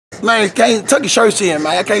Man, can't tuck your shirts in,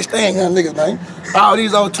 man. I can't stand young niggas, man. All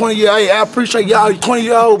these old 20-year-old, hey, I appreciate y'all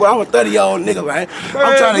 20-year-old, but I'm a 30-year-old nigga, man.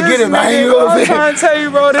 I'm trying to get it, man. You know what I'm saying? I'm trying to tell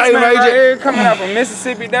you, bro, this man right here coming out from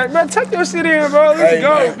Mississippi. Bro, tuck your shit in, bro. Let's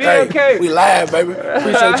go, man, BLK. Hey, we live, baby.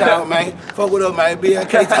 Appreciate y'all, man. Fuck with us, man.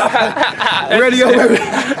 BLK Top Radio, baby.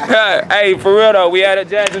 Hey, for real, though, we had a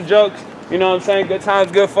jazz and jokes. You know what I'm saying? Good times,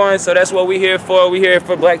 good fun. So that's what we here for. We here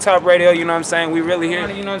for Black Top Radio. You know what I'm saying? We really here.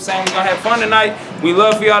 You know what I'm saying? We're going to have fun tonight. We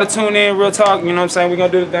love for y'all to tune in, real talk. You know what I'm saying? We're going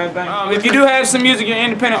to do the damn thing. If you do have some music, you're an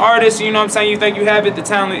independent artist, you know what I'm saying? You think you have it, the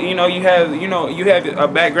talent, you have a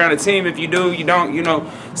background, a team. If you do, you don't,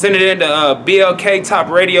 send it in to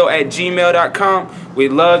BLKTOPRADIO@gmail.com.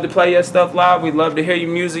 We'd love to play your stuff live. We'd love to hear your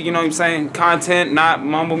music, you know what I'm saying? Content, not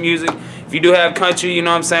mumble music. If you do have country, you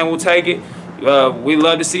know what I'm saying? We'll take it. We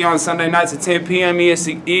love to see you on Sunday nights at 10 p.m.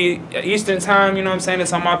 Eastern time, you know what I'm saying?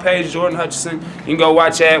 It's on my page, Jordan Hutchinson. You can go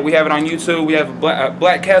watch that. We have it on YouTube. We have a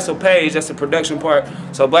Black Castle page. That's the production part.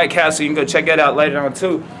 So Black Castle, you can go check that out later on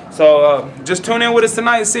too. So just tune in with us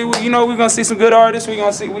tonight and see what, we're going to see some good artists. We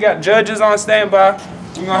got judges on standby.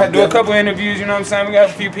 We're going to do a couple interviews, you know what I'm saying? We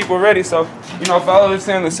got a few people ready. So, follow us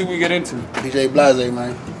in. Let's see what we get into. DJ Blvd,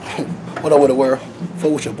 man. What up with the world?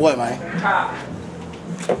 Fuck with your boy, man.